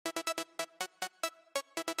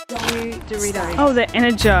New Doritos. Oh, they're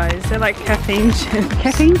energized. They're like caffeine chips.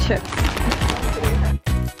 Caffeine chips.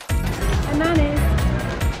 Bananas.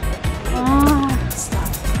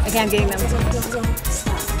 Oh. Okay, I'm getting them.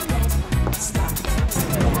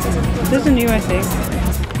 Those are new, I think.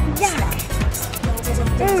 Yuck.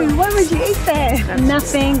 Ooh, why would you eat that? That's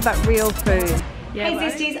nothing but real food. Yeah, hey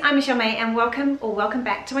Zesties, I'm Michelle May and welcome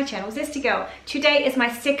back to my channel, Zesty Girl. Today is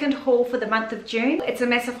my second haul for the month of June. It's a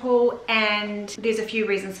massive haul and there's a few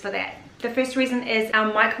reasons for that. The first reason is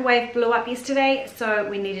our microwave blew up yesterday, so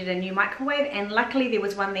we needed a new microwave, and luckily there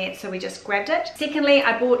was one there, so we just grabbed it. Secondly,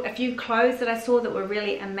 I bought a few clothes that I saw that were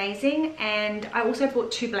really amazing, and I also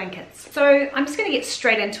bought 2 blankets. So I'm just gonna get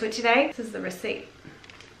straight into it today. This is the receipt.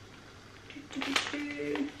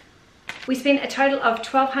 We spent a total of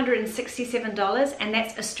 $1,267, and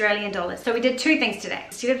that's Australian dollars. So we did 2 things today.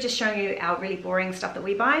 Instead of just showing you our really boring stuff that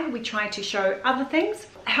we buy, we try to show other things,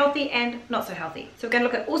 healthy and not so healthy. So we're gonna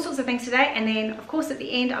look at all sorts of things today, and then of course at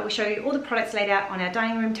the end I will show you all the products laid out on our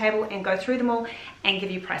dining room table and go through them all and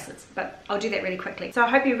give you prices. But I'll do that really quickly. So I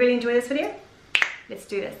hope you really enjoy this video. Let's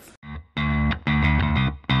do this.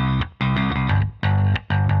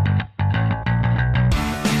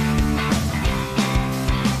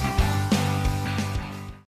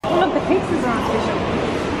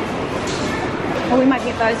 Or we might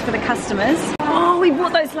get those for the customers. Oh, we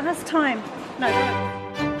bought those last time. No.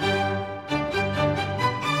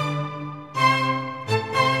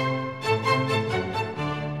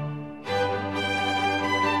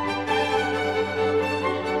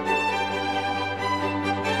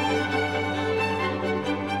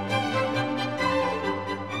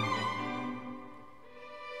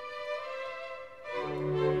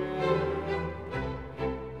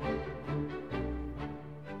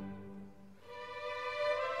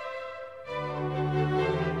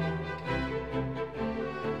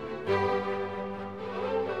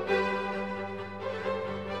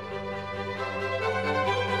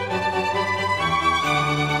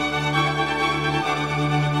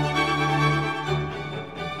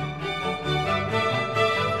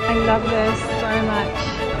 I love this so much.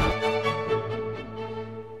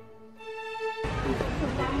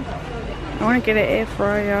 I want to get an air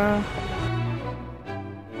fryer.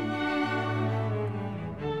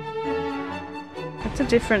 What's the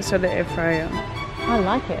difference to the air fryer? I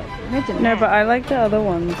like it. Imagine No, that. but I like the other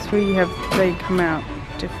ones where you have, they come out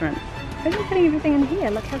different. Why are you putting everything in here?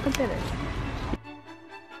 Look how good that is.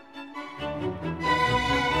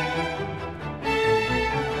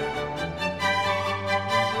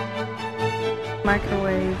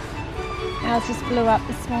 Microwave. Ours just blew up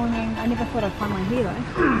this morning. I never thought I'd find one here though.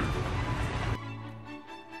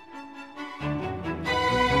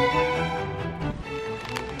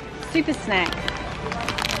 Super snack.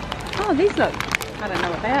 Oh, these look. I don't know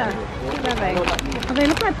what they are. What are they? Oh, they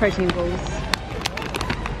look like protein balls.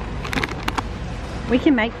 We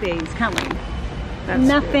can make these, can't we? That's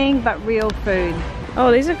nothing but real food.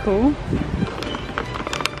 Oh, these are cool.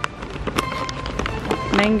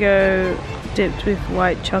 Mango dipped with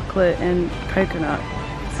white chocolate and coconut.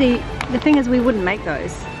 See, the thing is we wouldn't make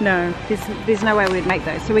those. No. There's no way we'd make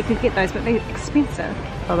those. So we could get those, but they're expensive.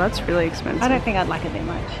 Oh, that's really expensive. I don't think I'd like it that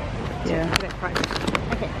much. Yeah. For that price.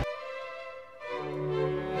 Okay.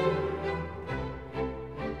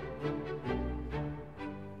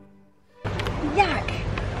 Yuck!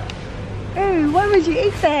 Ooh, why would you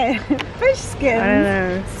eat that? Fish skin. I don't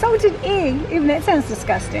know. Salted egg. Even that sounds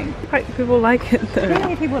disgusting. Quite people like it though.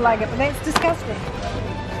 Many people like it, but that's disgusting.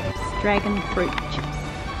 Dragon fruit chips.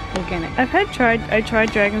 Organic. I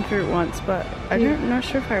tried dragon fruit once, but I'm not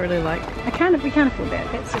sure if I really like it. We can't afford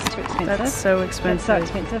that. That's just too expensive. That's so expensive.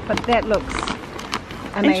 That's so expensive, but that looks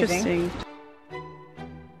amazing. Interesting.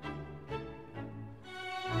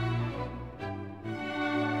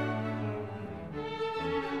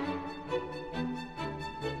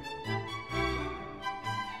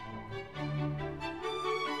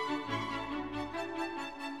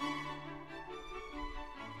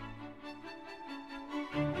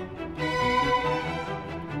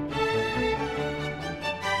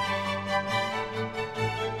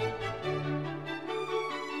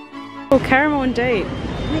 Oh, caramel and date.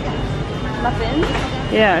 Muffins.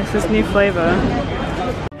 Yeah, it's this new flavor.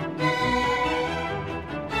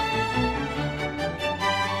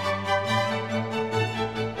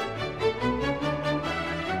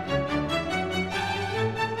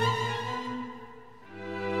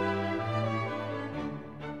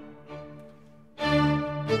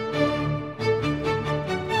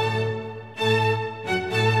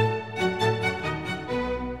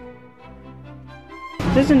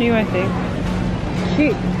 Those are new, I think.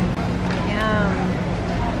 Cute. Yum.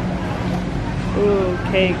 Ooh,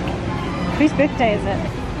 cake. Whose birthday is it?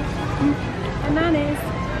 Bananas.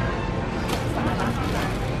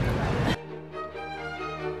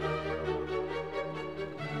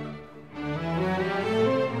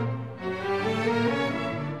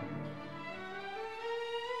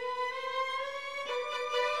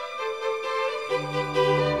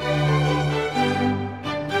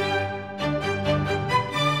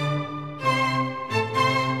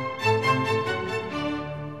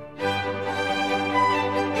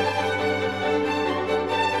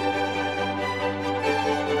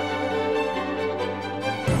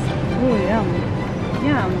 Oh, yum.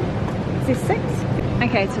 Yum. Is there 6?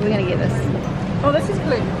 Okay, so we're gonna get this. Oh, this is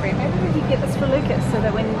gluten free. Maybe we could get this for Lucas so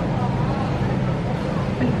that when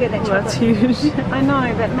you get that chocolate. That's huge. I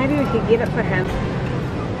know, but maybe we could get it for him.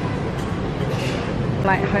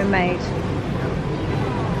 Like homemade.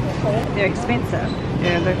 They're expensive.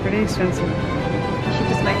 Yeah, they're pretty expensive. We should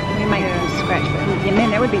just make them from scratch. But yeah, man,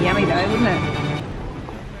 that would be yummy though, wouldn't it?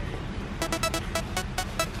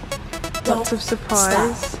 Lots of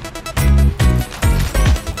supplies.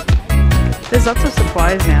 There's lots of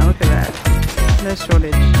supplies now, look at that. No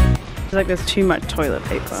shortage. It's like there's too much toilet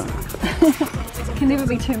paper. It can never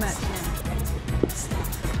be too much.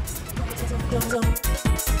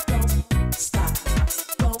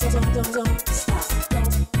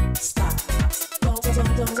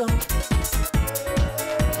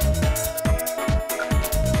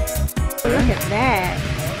 Look at that.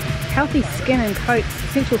 Healthy skin and coats,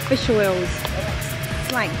 essential fish oils.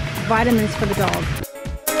 It's like vitamins for the dog.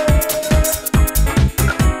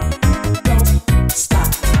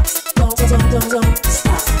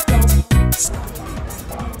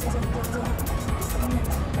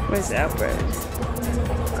 Where's our bread?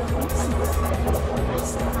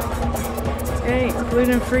 Okay,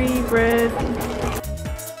 gluten-free bread.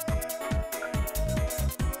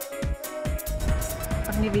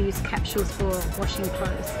 I've never used capsules for washing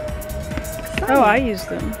clothes. Oh, I use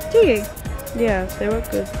them. Do you? Yeah, they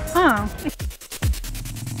work good. Oh.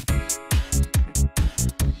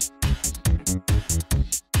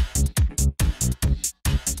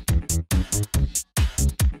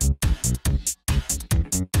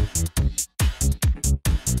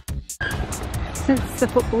 Since the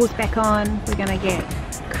football's back on, we're gonna get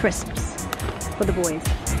crisps for the boys.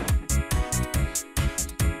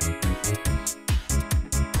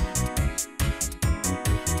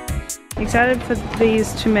 Excited for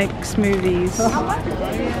these to make smoothies.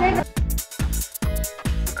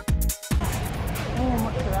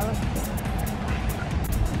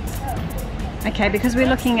 Okay, because we're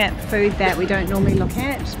looking at food that we don't normally look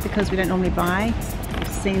at, because we don't normally buy, we've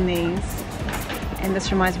seen these, and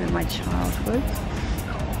this reminds me of my childhood,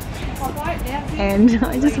 and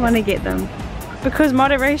I just want to get them. Because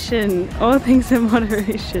moderation, all things in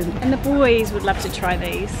moderation. And the boys would love to try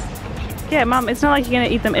these. Yeah, Mum, it's not like you're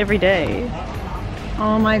gonna eat them every day.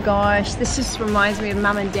 Oh my gosh, this just reminds me of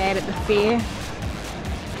Mum and Dad at the fair.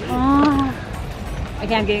 Oh,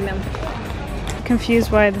 okay, I'm getting them.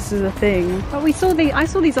 Confused why this is a thing. But I saw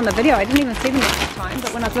these on the video. I didn't even see them at the time,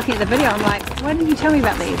 but when I was looking at the video, I'm like, why didn't you tell me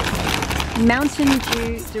about these? Mountain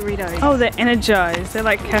Dew Doritos. Oh, they're energized. They're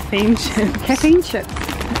like caffeine chips. Caffeine chips.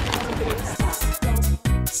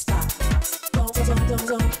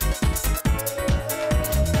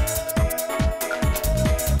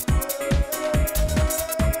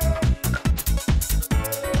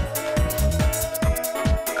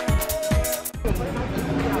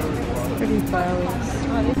 Pretty flowers.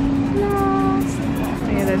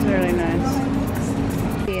 Yeah, those are really nice.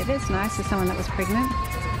 Yeah, that's nice for someone that was pregnant.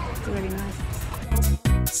 It's really nice.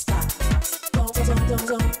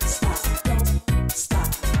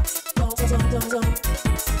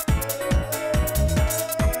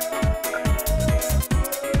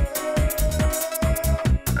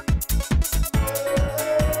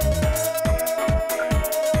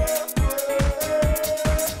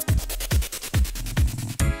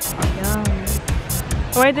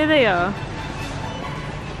 Where did they go?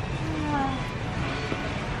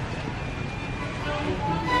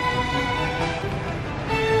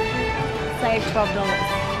 Save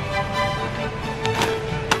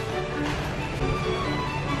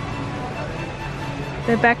 $12.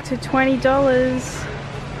 They're back to $20.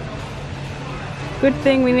 Good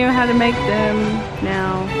thing we knew how to make them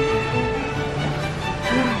now.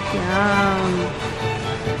 Yum.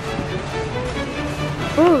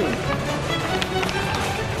 Ooh.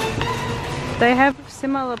 They have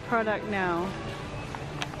similar product now.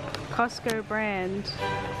 Costco brand.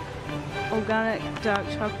 Organic dark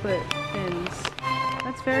chocolate thins.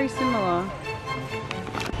 That's very similar.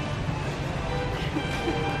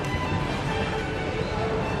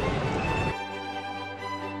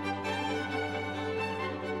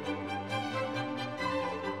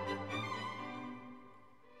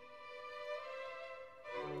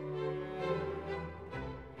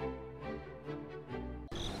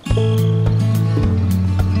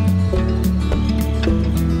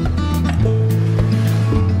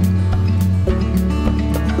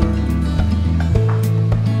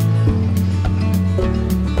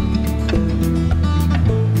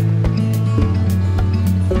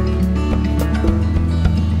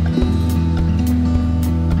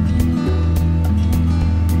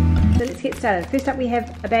 salad. First up we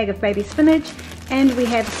have a bag of baby spinach, and we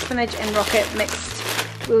have spinach and rocket mixed.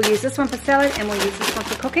 We'll use this one for salad and we'll use this one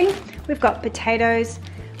for cooking. We've got potatoes,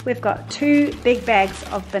 we've got 2 big bags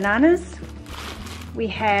of bananas, we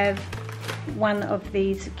have one of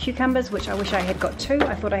these cucumbers, which I wish I had got 2.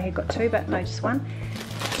 I thought I had got 2, but no, just 1.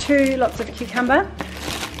 2 lots of cucumber,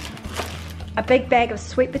 a big bag of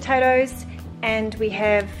sweet potatoes, and we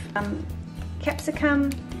have capsicum,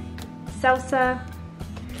 salsa.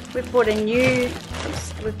 We've bought a new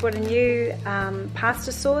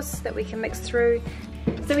pasta sauce that we can mix through.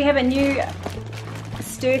 So we have a new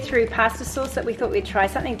stir-through pasta sauce that we thought we'd try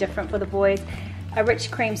something different for the boys. A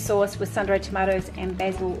rich cream sauce with sun-dried tomatoes and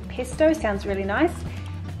basil pesto. Sounds really nice.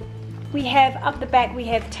 We have up the back, we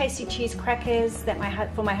have tasty cheese crackers that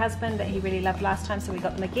for my husband that he really loved last time, so we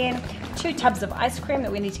got them again. 2 tubs of ice cream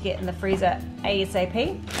that we need to get in the freezer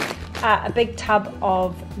ASAP. A big tub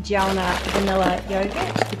of Gialna vanilla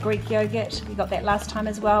yogurt, the Greek yogurt. We got that last time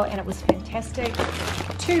as well and it was fantastic.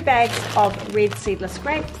 2 bags of red seedless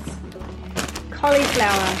grapes.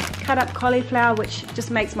 Cauliflower, cut up cauliflower, which just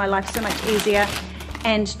makes my life so much easier,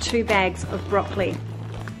 and 2 bags of broccoli.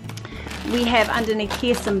 We have underneath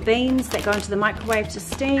here some beans that go into the microwave to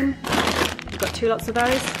steam. We've got 2 lots of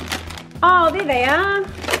those. Oh, there they are.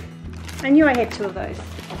 I knew I had 2 of those.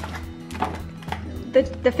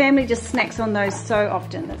 The family just snacks on those so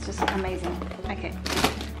often. That's just amazing. Okay,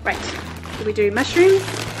 right. So we do mushrooms.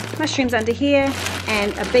 Mushrooms under here,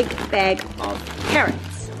 and a big bag of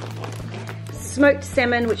carrots. Smoked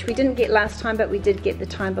salmon, which we didn't get last time, but we did get the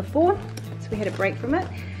time before, so we had a break from it.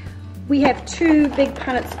 We have 2 big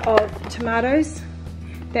punnets of tomatoes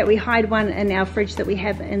that we hide one in our fridge that we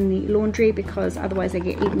have in the laundry because otherwise they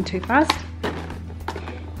get eaten too fast.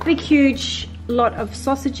 Big huge lot of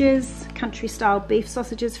sausages, country style beef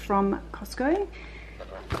sausages from Costco.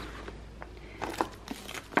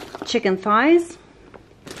 Chicken thighs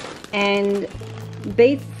and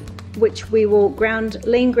beef, which we will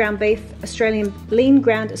lean ground Australian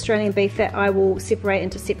beef that I will separate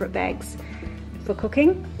into separate bags for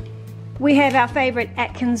cooking. We have our favorite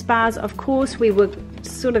Atkins bars, of course. We were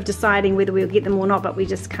sort of deciding whether we'll get them or not, but we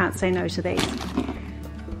just can't say no to these.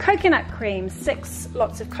 Coconut cream, 6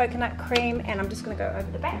 lots of coconut cream, and I'm just going to go over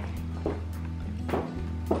the back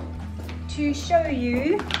to show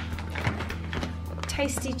you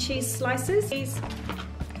tasty cheese slices.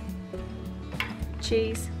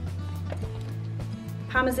 Cheese,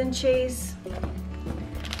 Parmesan cheese,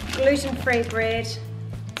 gluten-free bread,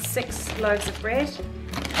 6 loaves of bread.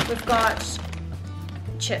 We've got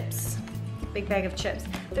chips, big bag of chips.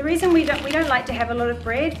 The reason we don't like to have a lot of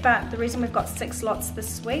bread, but the reason we've got 6 lots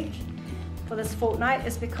this week for this fortnight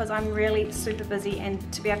is because I'm really super busy, and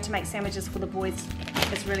to be able to make sandwiches for the boys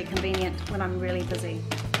is really convenient when I'm really busy.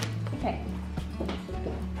 Okay.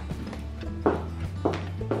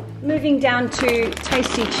 Moving down to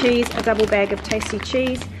tasty cheese, a double bag of tasty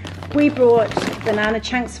cheese. We brought banana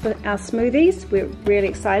chunks for our smoothies. We're really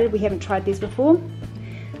excited. We haven't tried these before.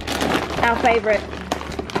 Our favorite,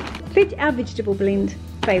 our vegetable blend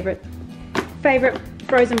favorite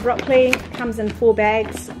frozen broccoli, comes in 4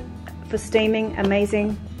 bags for steaming,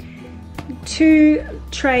 amazing. 2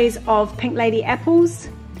 trays of Pink Lady apples.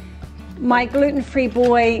 My gluten-free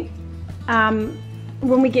boy,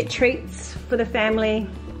 when we get treats for the family,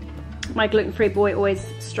 my gluten-free boy always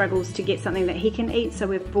struggles to get something that he can eat, so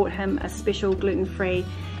we've brought him a special gluten-free,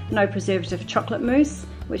 no preservative chocolate mousse,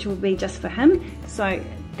 which will be just for him, so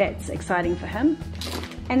that's exciting for him.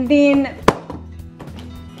 And then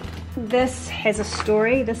this has a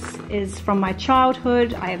story. This is from my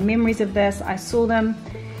childhood. I have memories of this. I saw them,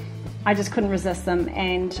 I just couldn't resist them,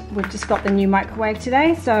 and we've just got the new microwave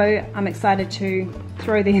today, so I'm excited to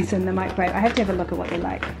throw these in the microwave. I have to have a look at what they're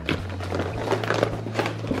like.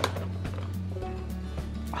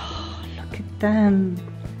 Them.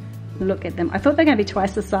 Look at them. I thought they're going to be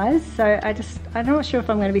twice the size, so I'm not sure if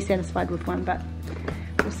I'm going to be satisfied with one, but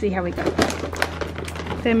we'll see how we go.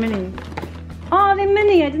 They're mini. Oh, they're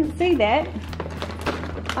mini. I didn't see that.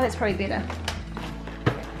 Oh, that's probably better.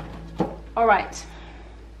 All right.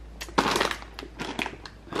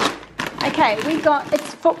 Okay,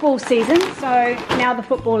 it's football season, so now the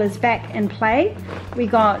football is back in play. We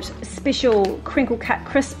got special crinkle cut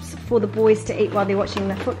crisps for the boys to eat while they're watching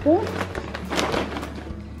the football.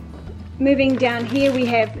 Moving down here, we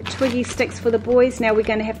have Twiggy sticks for the boys. Now we're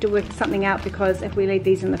going to have to work something out, because if we leave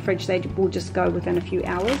these in the fridge, they will just go within a few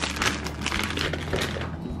hours.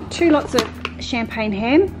 2 lots of champagne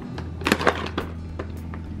ham.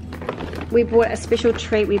 We bought a special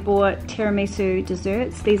treat. We bought tiramisu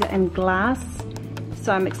desserts. These are in glass,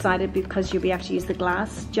 so I'm excited because you'll be able to use the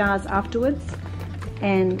glass jars afterwards.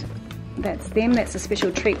 And that's them. That's a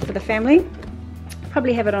special treat for the family.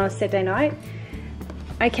 Probably have it on a Saturday night.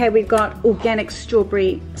 Okay, we've got organic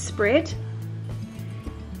strawberry spread.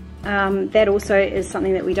 That also is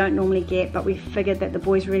something that we don't normally get, but we figured that the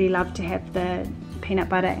boys really love to have the peanut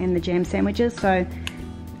butter and the jam sandwiches, so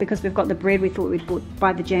because we've got the bread we thought we'd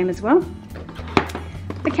buy the jam as well.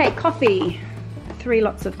 Okay, coffee. 3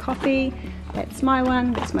 lots of coffee. That's my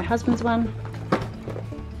one, that's my husband's one.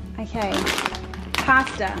 Okay,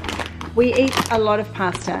 pasta. We eat a lot of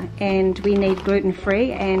pasta and we need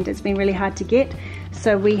gluten-free, and it's been really hard to get.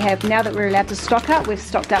 So we have, now that we're allowed to stock up, we've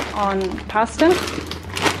stocked up on pasta.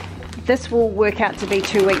 This will work out to be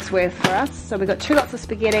 2 weeks worth for us. So we've got 2 lots of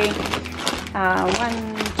spaghetti,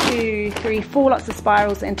 1, 2, 3, 4 lots of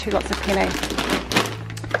spirals and 2 lots of penne.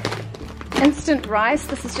 Instant rice.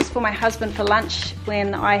 This is just for my husband for lunch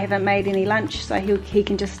when I haven't made any lunch, so he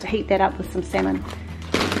can just heat that up with some salmon.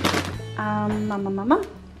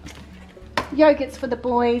 Yogurts for the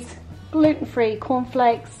boys, gluten-free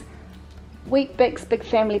cornflakes, Wheat Bix, big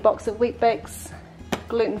family box of Wheat Bix,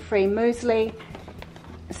 gluten-free muesli,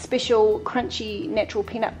 special crunchy natural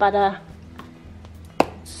peanut butter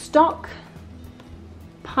stock,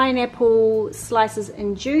 pineapple slices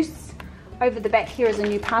and juice. Over the back here is a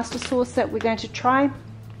new pasta sauce that we're going to try.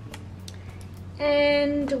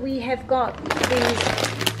 And we have got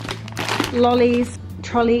these lollies,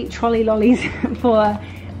 trolley lollies for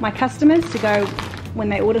my customers to go when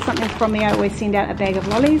they order something from me. I always send out a bag of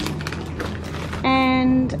lollies.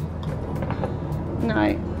 And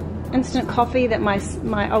instant coffee that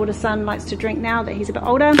my older son likes to drink now that he's a bit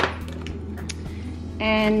older.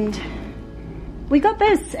 And we got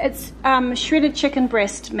this. It's shredded chicken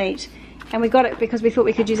breast meat, and we got it because we thought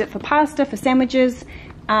we could use it for pasta, for sandwiches,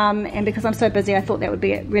 and because I'm so busy I thought that would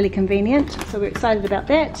be really convenient, so we're excited about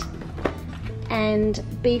that. And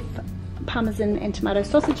beef parmesan and tomato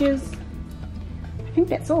sausages. I think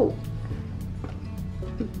that's all.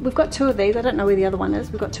 We've got 2 of these. I don't know where the other one is.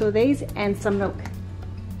 We've got 2 of these and some milk.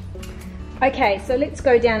 Okay, so let's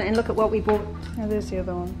go down and look at what we bought. Oh, there's the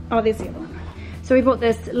other one. Oh, there's the other one. So we bought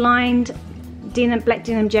this lined black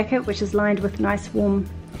denim jacket, which is lined with nice warm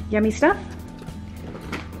yummy stuff.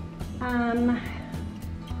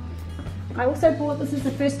 I also bought, this is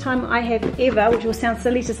the first time I have ever, which will sound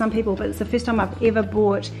silly to some people, but it's the first time I've ever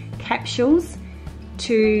bought capsules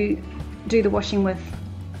to do the washing with.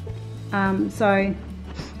 So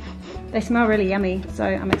they smell really yummy, so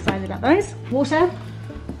I'm excited about those. Water,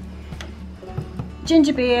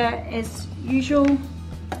 ginger beer as usual,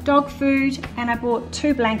 dog food, and I bought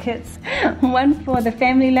 2 blankets, one for the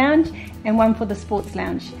family lounge and one for the sports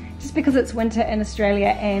lounge, just because it's winter in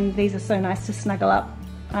Australia and these are so nice to snuggle up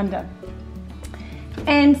under.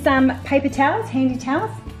 And some paper towels, handy towels.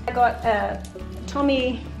 I got a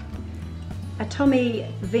Tommy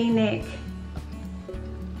V-neck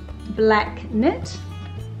black knit,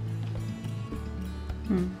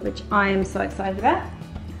 which I am so excited about.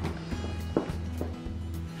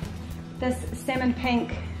 This salmon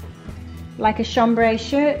pink, like a chambray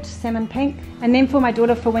shirt, salmon pink. And then for my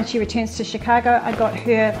daughter, for when she returns to Chicago, I got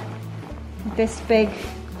her this big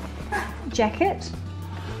jacket,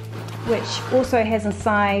 which also has a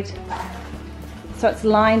side, so it's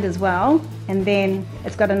lined as well, and then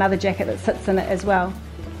it's got another jacket that sits in it as well.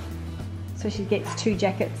 So she gets 2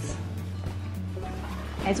 jackets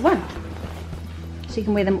as one. So you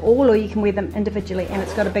can wear them all or you can wear them individually, and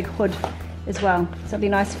it's got a big hood as well. So it'll be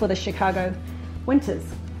nice for the Chicago winters.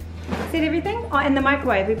 Is that everything? Oh, and the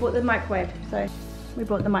microwave. We bought the microwave. So we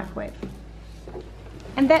bought the microwave.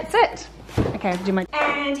 And that's it. Okay, I'll do my...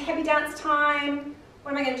 And happy dance time.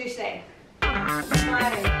 What am I going to do today?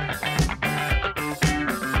 Smiling.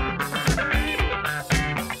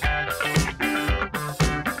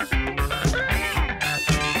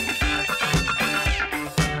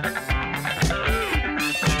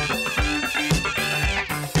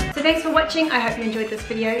 So thanks for watching. I hope you enjoyed this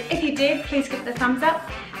video. If you did, please give it a thumbs up.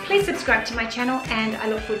 Please subscribe to my channel, and I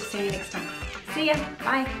look forward to seeing you next time. See ya.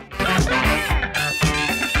 Bye.